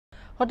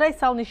Hodai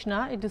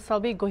Saunishna, it is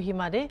Salve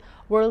Kohima Day,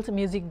 World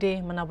Music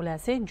Day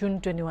Manabulase,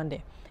 June 21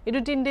 Day. It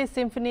is 10 Day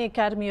Symphony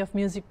Academy of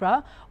Music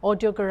Bra,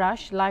 Audio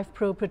Garage, Live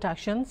Pro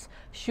Productions,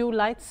 Shoe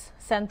Lights,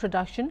 Sand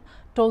Production,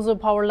 Tozo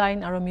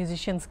Powerline, our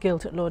Musicians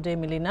Guild, Lode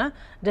Milina,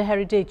 The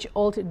Heritage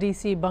Old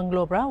DC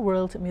Bungalow Bra,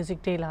 World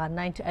Music Day La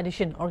 9th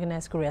edition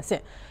organized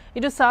Korease.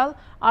 It is Sal,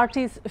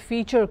 artists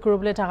feature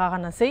Kuruble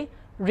Tagaganase,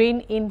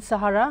 Rain in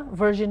Sahara,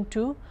 version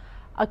 2,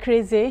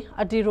 Akreze,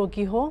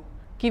 Adirogiho,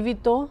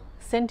 Kivito,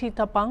 Senti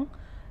Tapang,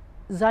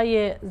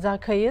 Zaye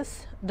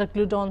Zakayas, The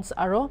Gludons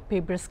Aro,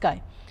 Paper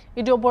Sky.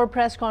 Idobor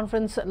press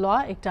conference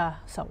law ekta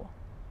sawo.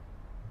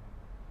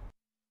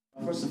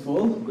 First of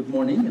all, good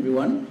morning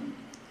everyone,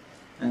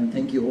 and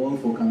thank you all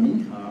for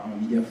coming, our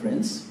media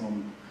friends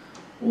from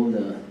all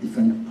the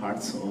different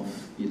parts of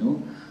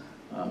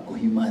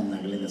Kohima and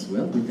Nagaland as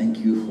well. We thank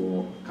you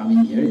for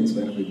coming here in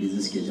spite of a busy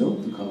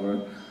schedule to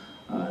cover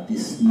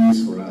this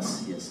news for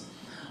us. Yes,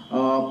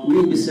 we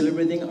will be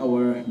celebrating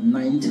our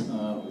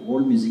 9th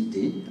World Music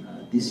Day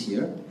this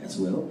year as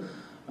well.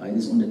 It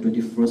is on the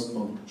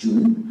 21st of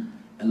June.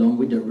 Along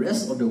with the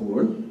rest of the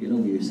world,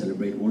 we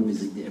celebrate World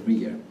Music Day every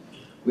year.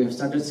 We have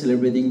started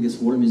celebrating this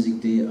World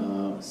Music Day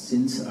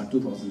since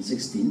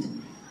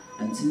 2016,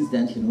 and since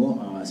then,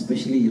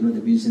 especially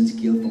the Musicians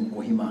Guild from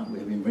Kohima, we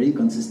have been very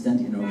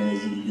consistent in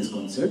organizing this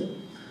concert.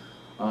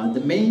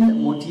 The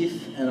main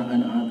motive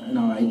and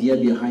our idea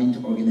behind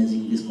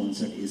organizing this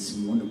concert is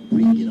we want to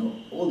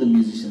bring all the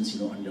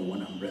musicians under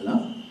one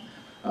umbrella.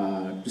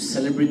 To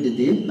celebrate the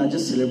day, not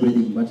just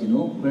celebrating, but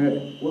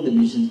where all the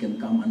musicians can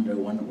come under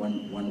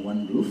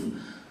one roof.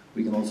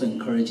 We can also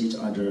encourage each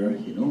other,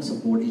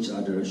 support each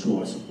other, show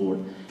our support.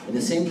 At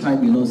the same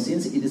time,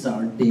 since it is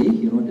our day,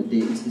 the day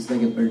it's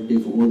like a birthday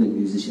for all the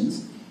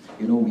musicians.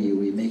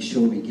 We make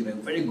sure we give a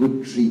very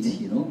good treat,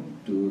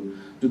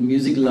 to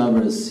music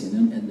lovers,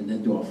 and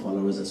then to our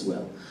followers as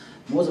well.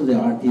 Most of the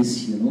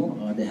artists,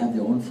 they have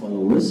their own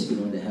followers,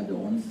 they have their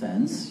own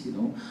fans,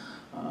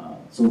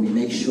 so we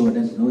make sure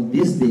that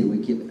this day we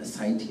keep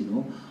aside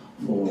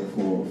for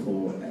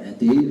a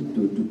day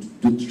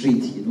to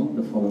treat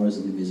the followers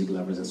and the music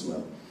lovers as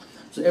well.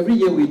 So every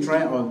year we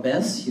try our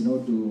best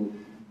to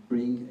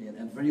bring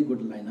a very good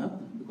lineup,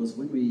 because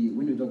when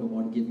we talk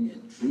about giving a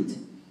treat,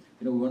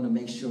 we want to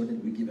make sure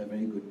that we give a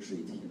very good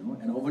treat.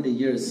 And over the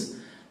years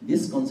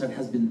this concert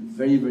has been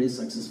very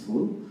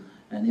successful,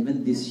 and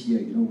even this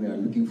year we are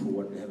looking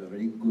forward to have a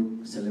very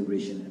good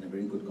celebration and a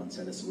very good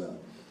concert as well.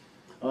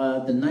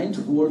 The 9th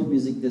World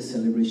Music Day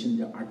celebration,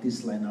 the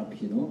artist lineup,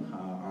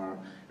 are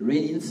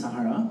Rain in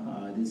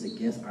Sahara. This is a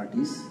guest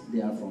artist.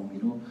 They are from,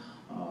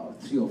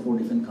 3 or 4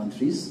 different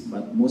countries,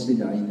 but mostly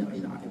they are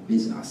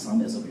based in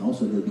Assam as of now,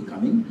 so they'll be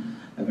coming.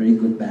 A very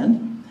good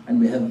band. And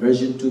we have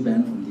version 2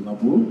 band from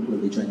Dimapur who will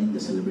be joining the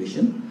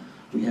celebration.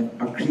 We have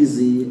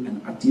Akrizi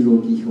and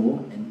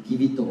Atirogiho and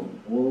Kivito,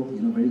 all,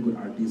 very good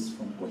artists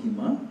from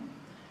Kohima.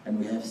 And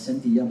we have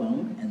Senti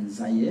Yabang and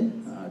Zaye,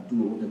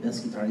 2 of the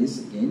best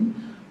guitarists again,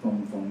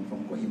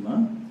 from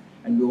Kohima.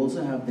 And we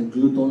also have the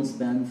Glutons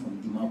band from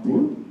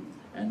Dimapur,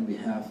 and we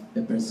have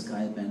Pepper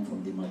Sky band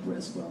from Dimapur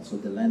as well. So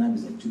the lineup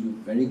is actually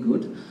very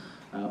good.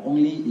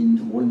 Only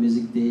in World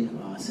Music Day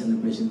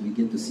celebration we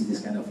get to see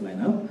this kind of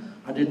lineup.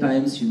 Other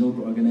times,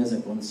 to organize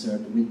a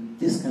concert with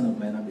this kind of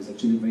lineup is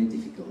actually very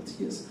difficult,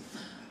 yes.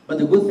 But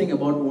the good thing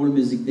about World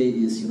Music Day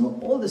is,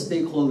 all the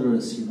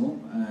stakeholders,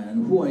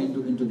 and who are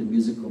into the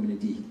music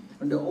community,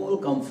 and they all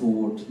come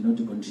forward,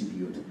 to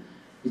contribute.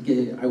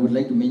 I would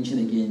like to mention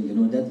again,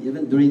 that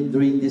even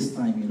during this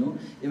time,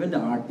 even the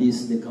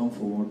artists, they come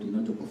forward,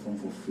 to perform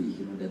for free.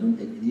 They don't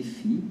take any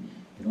fee.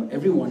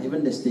 Everyone,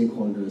 even the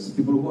stakeholders,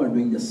 people who are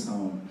doing the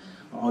sound,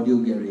 audio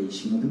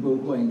garage, people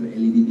who are into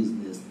LED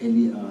business,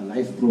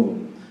 Live Pro,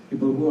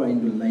 people who are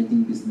into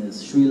lighting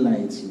business, Shui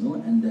Lights,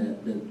 and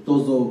the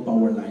Tozo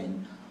Powerline.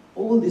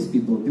 All these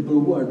people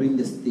who are doing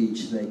the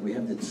stage, like we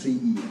have the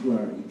 3E who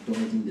are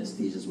donating the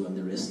stage as well,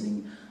 the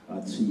wrestling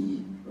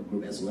 3E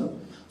group as well.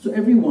 So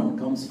everyone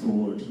comes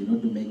forward,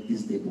 to make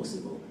this day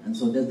possible. And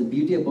so that's the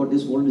beauty about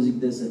this World Music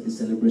Day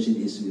celebration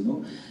is,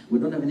 we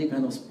don't have any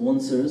kind of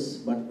sponsors,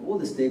 but all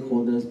the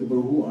stakeholders,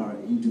 people who are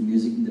into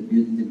music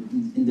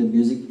in the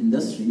music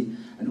industry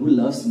and who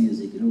loves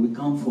music, we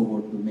come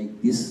forward to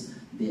make this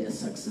day a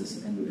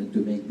success and to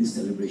make this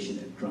celebration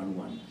a grand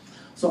one.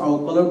 So our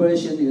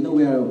collaboration,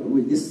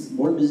 this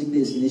World Music Day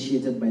is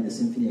initiated by the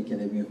Symphony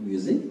Academy of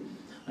Music.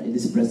 It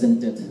is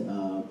presented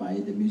by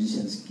the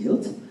Musicians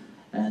Guild,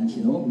 and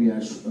we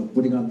are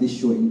putting up this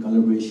show in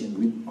collaboration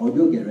with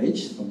Audio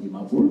Garage from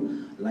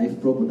Dimapur,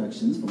 Live Pro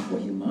Productions from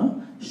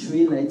Kohima,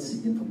 Shui Lights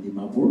again from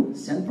Dimapur,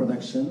 Sand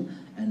Production,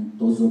 and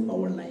Tozo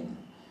Powerline.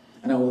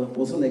 And I would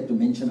also like to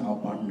mention our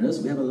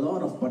partners. We have a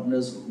lot of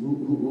partners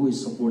who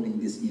is supporting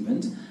this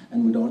event,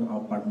 and without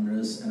our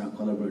partners and our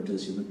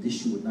collaborators, this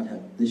show would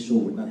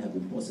not have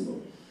been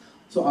possible.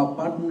 So our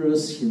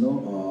partners,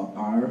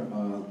 are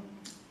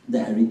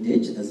the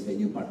Heritage as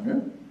venue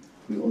partner.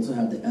 We also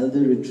have the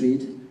Elder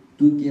Retreat,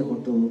 2K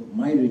Hotel,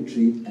 My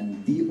Retreat,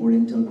 and The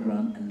Oriental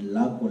Grand and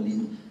La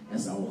Colline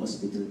as our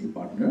hospitality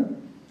partner.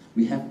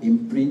 We have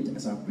Imprint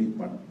as our print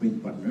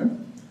partner.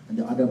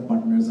 other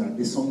partners are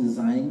This Song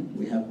Design,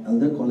 we have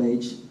Elder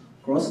College,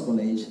 Cross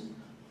College,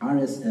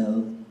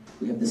 RSL,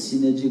 we have the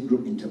Synergy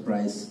Group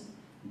Enterprise,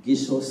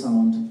 Gisho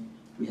Sound,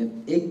 we have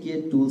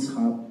AK Tools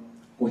Hub,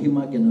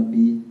 Kohima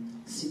Canopy,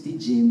 City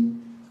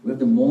Gym, we have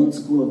the Mon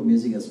School of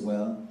Music as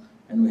well,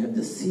 and we have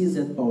the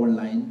CZ Power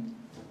Line,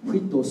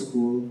 Huito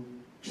School,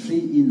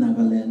 3E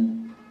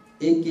Nagaland,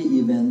 AK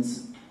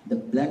Events, the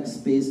Black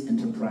Space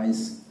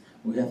Enterprise,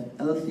 we have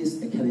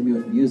Elfis Academy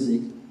of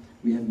Music,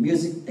 we have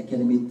Music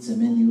Academy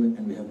Zemenu,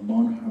 and we have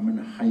Mount Hermon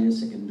Higher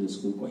Secondary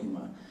School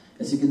Kohima.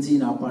 As you can see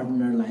in our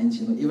partner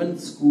lines, even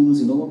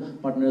schools,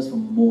 partners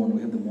from Mon,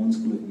 we have the Mon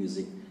School of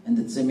Music, and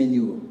the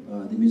Zemenu,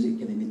 the Music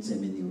Academy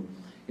Zemenu.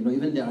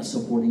 Even they are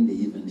supporting the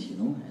event,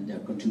 and they are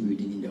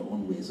contributing in their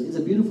own way. So it's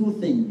a beautiful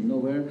thing,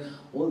 where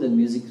all the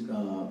music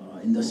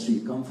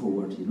industry come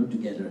forward,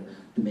 together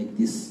to make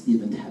this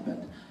event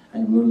happen.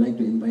 And we would like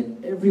to invite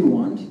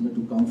everyone,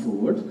 to come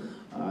forward.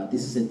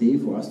 This is a day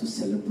for us to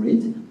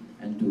celebrate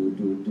and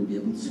to be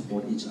able to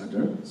support each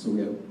other. So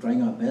we are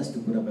trying our best to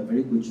put up a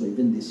very good show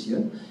even this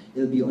year.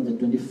 It'll be on the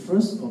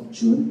 21st of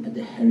June at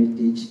the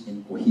Heritage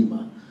in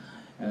Kohima.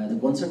 The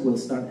concert will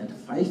start at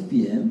 5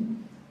 p.m.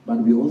 But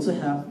we also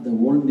have the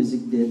World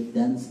Music Day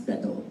Dance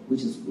Battle,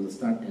 which will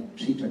start at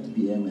 3:30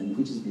 p.m. and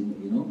which has been,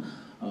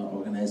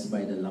 organized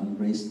by the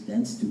Lumbrace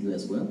Dance Studio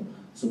as well.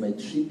 So by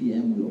 3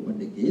 p.m. we open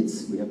the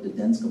gates, we have the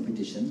dance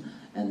competition,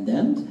 and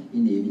then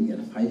in the evening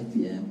at 5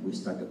 p.m. we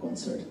start the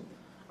concert.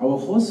 Our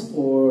host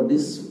for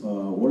this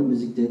World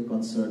Music Day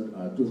concert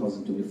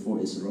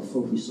 2024 is Rafa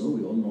Huiso.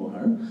 We all know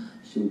her.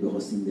 She will be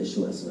hosting the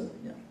show as well.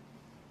 Yeah.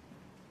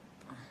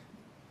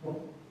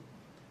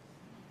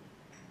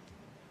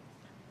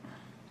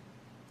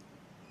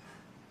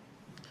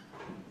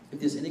 If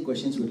there's any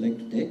questions we'd like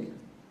to take.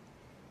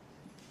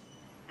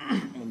 So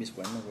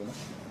for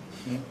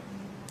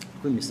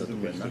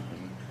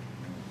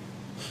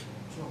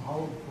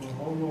how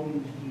long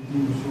do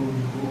the show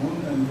go on,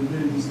 and the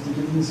day is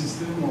ticketing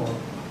system or?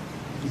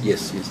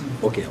 Yes.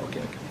 Okay.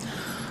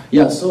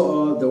 Yeah,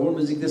 so the World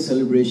Music Day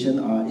celebration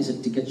is a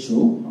ticket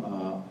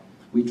show.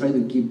 We try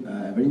to keep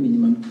a very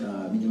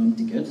minimum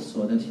ticket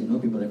so that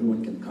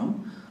everyone can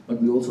come.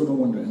 But we also don't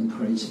want to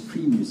encourage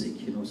free music.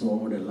 So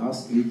over the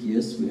last 8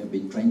 years, we have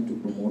been trying to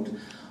promote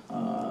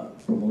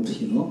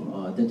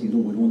that we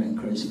don't want to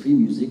encourage free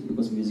music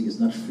because music is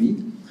not free.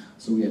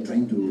 So we are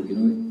trying to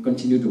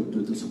continue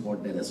to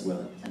support that as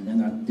well. And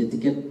then the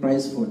ticket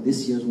price for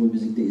this year's World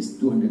Music Day is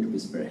 200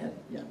 rupees per head.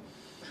 Yeah,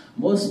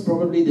 most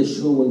probably the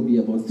show will be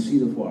about 3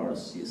 to 4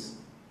 hours. Yes,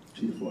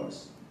 3 to 4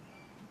 hours.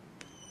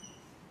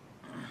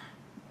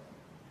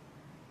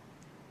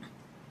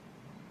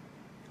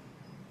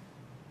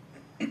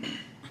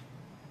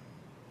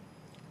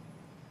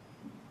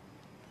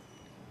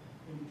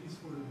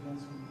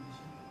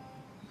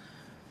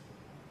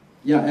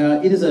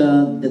 Yeah, it is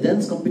the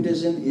dance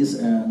competition is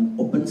an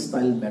open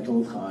style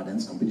battle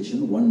dance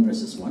competition, 1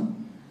 versus 1.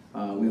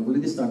 We have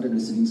already started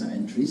receiving some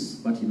entries,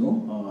 but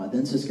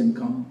dancers can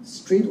come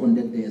straight on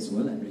that day as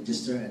well and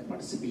register and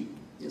participate.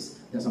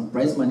 Yes, there's some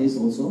prize monies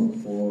also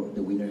for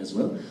the winner as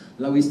well.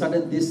 Now we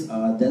started this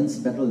dance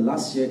battle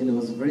last year and it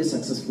was very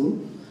successful.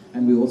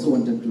 And we also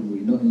wanted to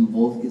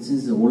involve,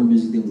 since the World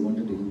Music Day, we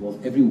wanted to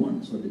involve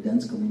everyone. So the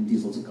dance community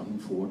is also coming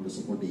forward to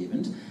support the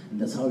event, and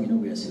that's how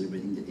we are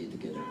celebrating the day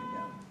together.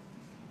 Yeah.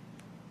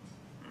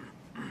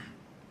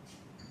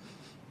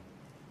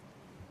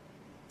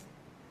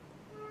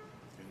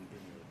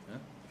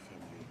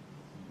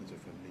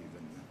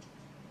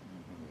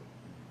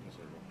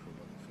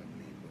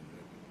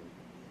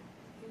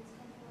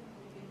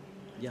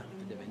 Yeah,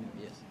 the venue.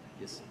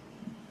 Yes.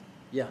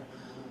 Yeah.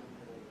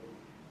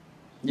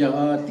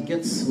 Yeah,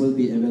 tickets will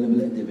be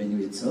available at the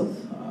venue itself.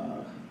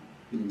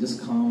 You can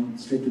just come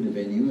straight to the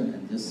venue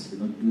and just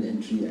do the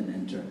entry and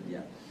enter.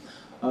 Yeah,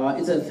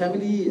 it's a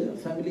family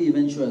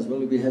event show as well.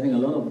 We'll be having a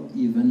lot of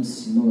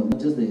events. Not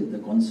just the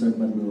concert,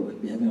 but we'll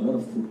be having a lot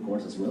of food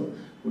courts as well,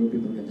 where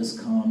people can just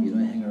come,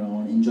 hang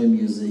around, enjoy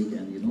music,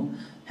 and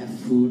have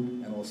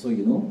food, and also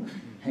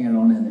hang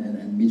around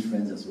and meet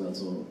friends as well.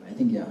 So I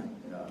think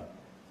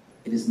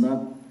it is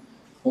not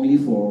only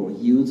for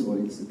youths, or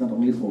it's not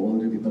only for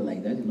older people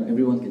like that.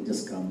 Everyone can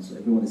just come, so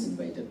everyone is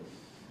invited.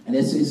 And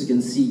as you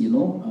can see,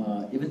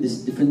 even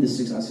different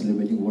districts are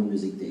celebrating World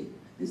Music Day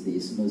these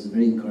days. It's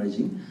very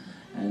encouraging,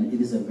 and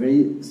it is a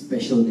very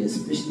special day,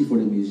 especially for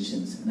the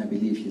musicians, and I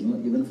believe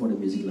even for the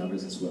music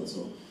lovers as well.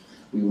 So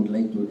we would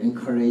like to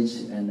encourage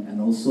and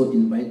also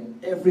invite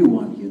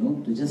everyone,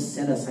 to just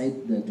set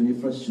aside the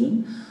 21st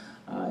June,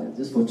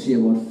 just for 3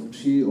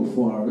 or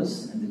 4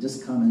 hours, and they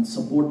just come and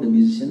support the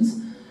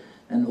musicians.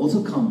 And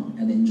also come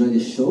and enjoy the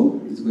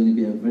show. It's going to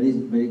be a very,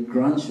 very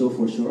grand show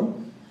for sure.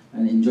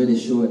 And enjoy the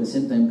show at the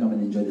same time, come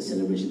and enjoy the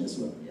celebration as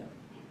well.